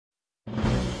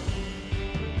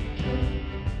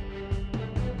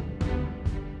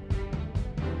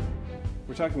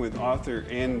We're talking with author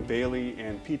Ann Bailey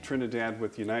and Pete Trinidad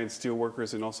with United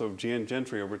Steelworkers, and also Jan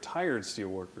Gentry, a retired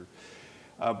steelworker,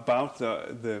 about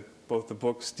both the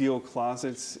book Steel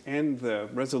Closets and the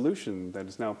resolution that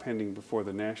is now pending before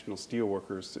the National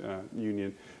Steelworkers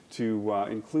Union to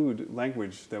include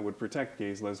language that would protect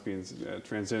gays, lesbians,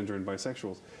 transgender, and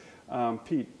bisexuals.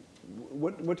 Pete,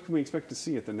 what can we expect to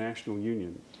see at the National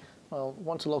Union? Well,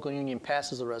 once the local union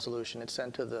passes the resolution, it's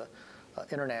sent to the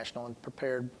international and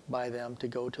prepared by them to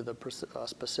go to the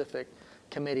specific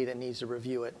committee that needs to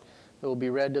review it. It will be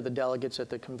read to the delegates at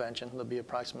the convention. There'll be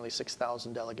approximately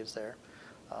 6,000 delegates there.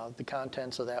 The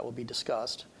contents of that will be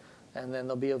discussed, and then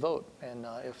there'll be a vote. And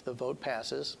if the vote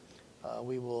passes,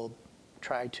 we will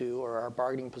try to, or our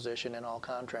bargaining position in all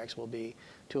contracts will be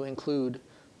to include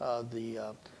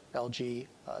the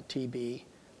LGTB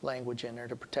language in there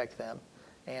to protect them,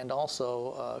 and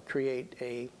also create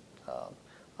a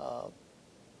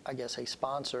I guess a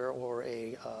sponsor or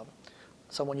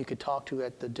someone you could talk to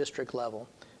at the district level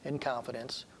in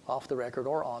confidence, off the record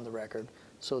or on the record,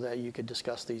 so that you could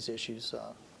discuss these issues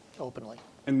openly.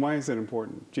 And why is that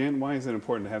important? Jan, why is it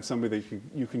important to have somebody that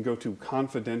you can go to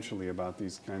confidentially about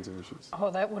these kinds of issues?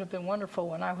 Oh, that would have been wonderful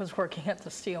when I was working at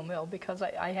the steel mill, because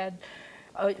I had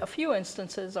a few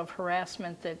instances of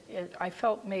harassment that I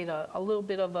felt made a little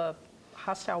bit of a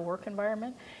hostile work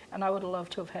environment, and I would have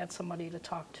loved to have had somebody to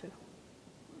talk to.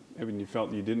 Evan, you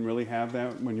felt you didn't really have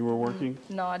that when you were working?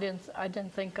 No, I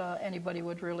didn't think anybody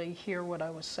would really hear what I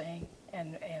was saying,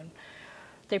 and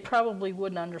they probably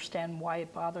wouldn't understand why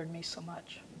it bothered me so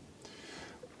much.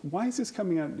 Why is this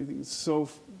coming out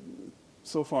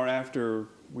so far after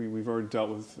we've already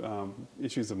dealt with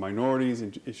issues of minorities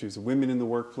and issues of women in the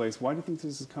workplace? Why do you think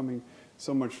this is coming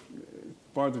so much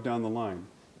farther down the line?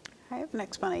 I have an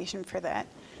explanation for that.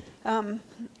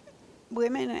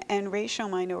 Women and racial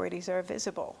minorities are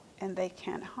visible, and they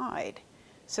can't hide.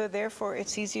 So therefore,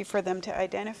 it's easy for them to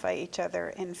identify each other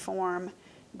and form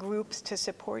groups to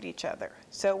support each other.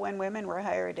 So when women were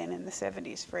hired in the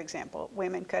 70s, for example,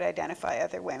 women could identify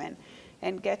other women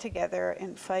and get together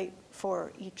and fight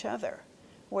for each other,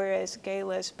 whereas gay,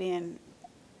 lesbian,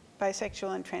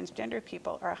 bisexual, and transgender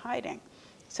people are hiding.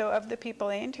 So of the people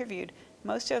I interviewed,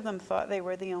 most of them thought they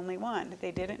were the only one.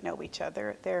 They didn't know each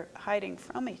other. They're hiding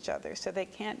from each other, so they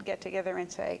can't get together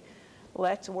and say,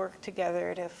 let's work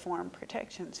together to form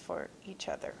protections for each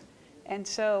other. And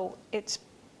so it's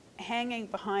hanging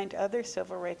behind other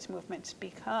civil rights movements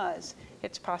because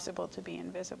it's possible to be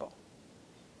invisible.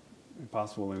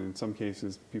 Possible, and in some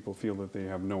cases, people feel that they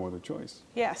have no other choice.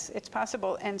 Yes, it's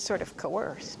possible and sort of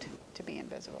coerced to be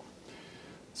invisible.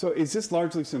 So is this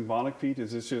largely symbolic, Pete?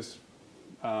 Is this just,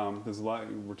 there's a lot,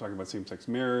 we're talking about same-sex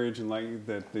marriage and like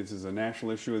that this is a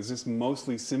national issue. Is this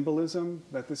mostly symbolism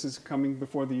that this is coming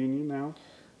before the union now?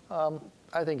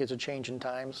 I think it's a change in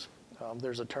times.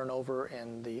 There's a turnover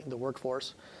in the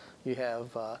workforce. You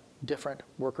have different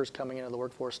workers coming into the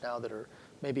workforce now that are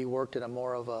maybe worked in a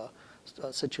more of a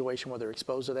situation where they're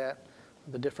exposed to that.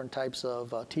 The different types of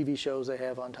TV shows they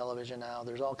have on television now.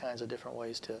 There's all kinds of different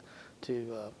ways to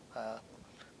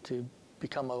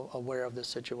become aware of this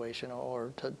situation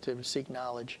or to seek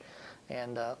knowledge.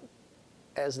 And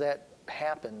as that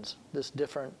happens, this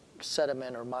different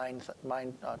sediment or mind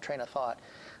train of thought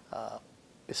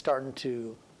is starting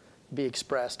to be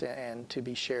expressed and to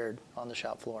be shared on the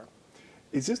shop floor.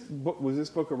 Was this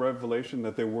book a revelation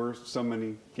that there were so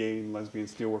many gay and lesbian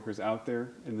steelworkers out there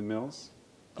in the mills?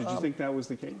 Did you think that was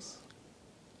the case?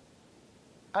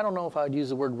 I don't know if I would use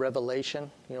the word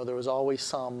revelation. You know, there was always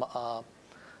some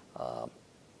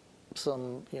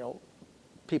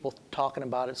people talking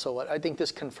about it. So I think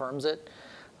this confirms it.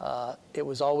 It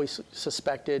was always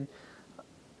suspected.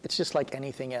 It's just like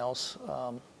anything else.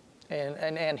 And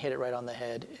Ann hit it right on the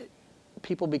head.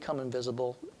 People become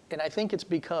invisible. And I think it's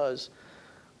because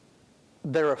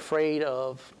they're afraid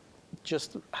of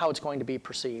just how it's going to be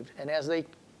perceived. And as they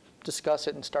discuss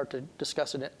it and start to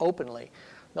discuss it openly,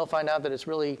 they'll find out that it's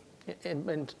really,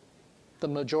 in the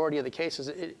majority of the cases,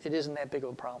 it isn't that big of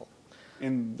a problem.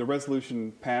 And the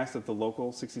resolution passed at the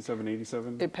local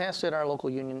 6787? It passed at our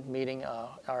local union meeting,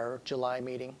 our July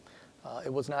meeting.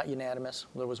 It was not unanimous.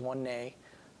 There was one nay,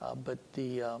 but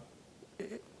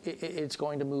it's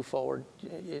going to move forward.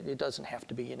 It doesn't have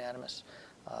to be unanimous.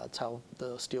 It's how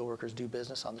the steelworkers do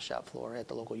business on the shop floor at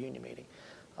the local union meeting.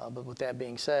 But with that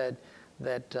being said,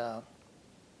 that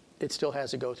it still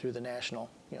has to go through the national,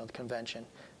 the convention,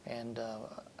 and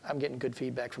I'm getting good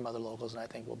feedback from other locals, and I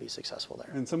think we'll be successful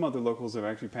there. And some other locals have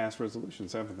actually passed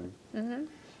resolutions, haven't they? Mm-hmm. Do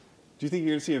you think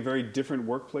you're going to see a very different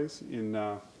workplace in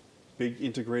big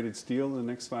integrated steel in the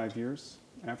next 5 years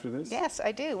after this? Yes,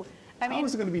 I do. How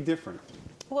is it going to be different?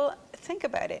 Well, think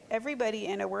about it. Everybody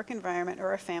in a work environment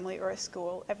or a family or a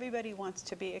school, everybody wants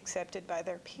to be accepted by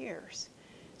their peers.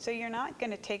 So you're not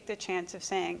going to take the chance of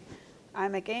saying,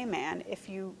 I'm a gay man, if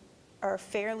you are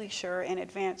fairly sure in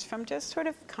advance from just sort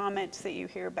of comments that you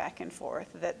hear back and forth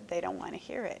that they don't want to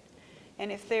hear it. And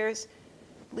if there's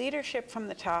leadership from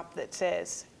the top that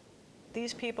says,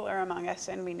 these people are among us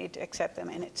and we need to accept them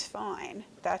and it's fine,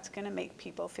 that's going to make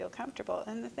people feel comfortable.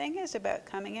 And the thing is about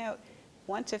coming out,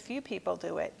 once a few people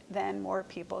do it, then more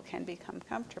people can become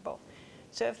comfortable.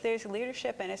 So if there's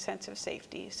leadership and a sense of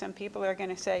safety, some people are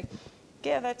going to say,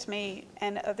 yeah, that's me,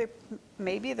 and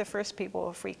maybe the first people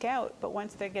will freak out, but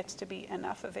once there gets to be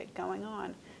enough of it going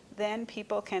on, then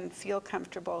people can feel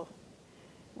comfortable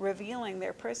revealing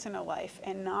their personal life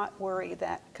and not worry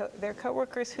that their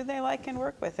coworkers who they like and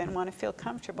work with and want to feel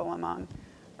comfortable among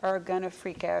are going to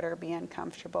freak out or be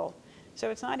uncomfortable. So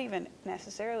it's not even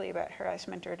necessarily about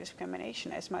harassment or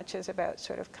discrimination as much as about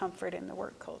sort of comfort in the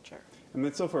work culture. And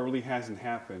that so far really hasn't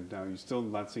happened. Now, you're still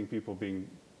not seeing people being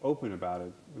open about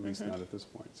it, at least not at this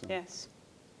point. So Yes.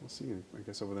 we'll see, I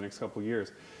guess, over the next couple of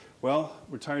years. Well,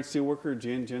 retired steelworker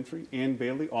Jan Gentry, Ann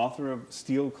Bailey, author of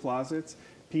Steel Closets,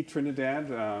 Pete Trinidad,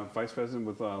 Vice President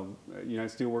with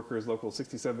United Steelworkers Local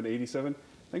 6787.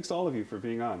 Thanks to all of you for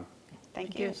being on.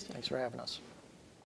 Thank you. Thanks for having us.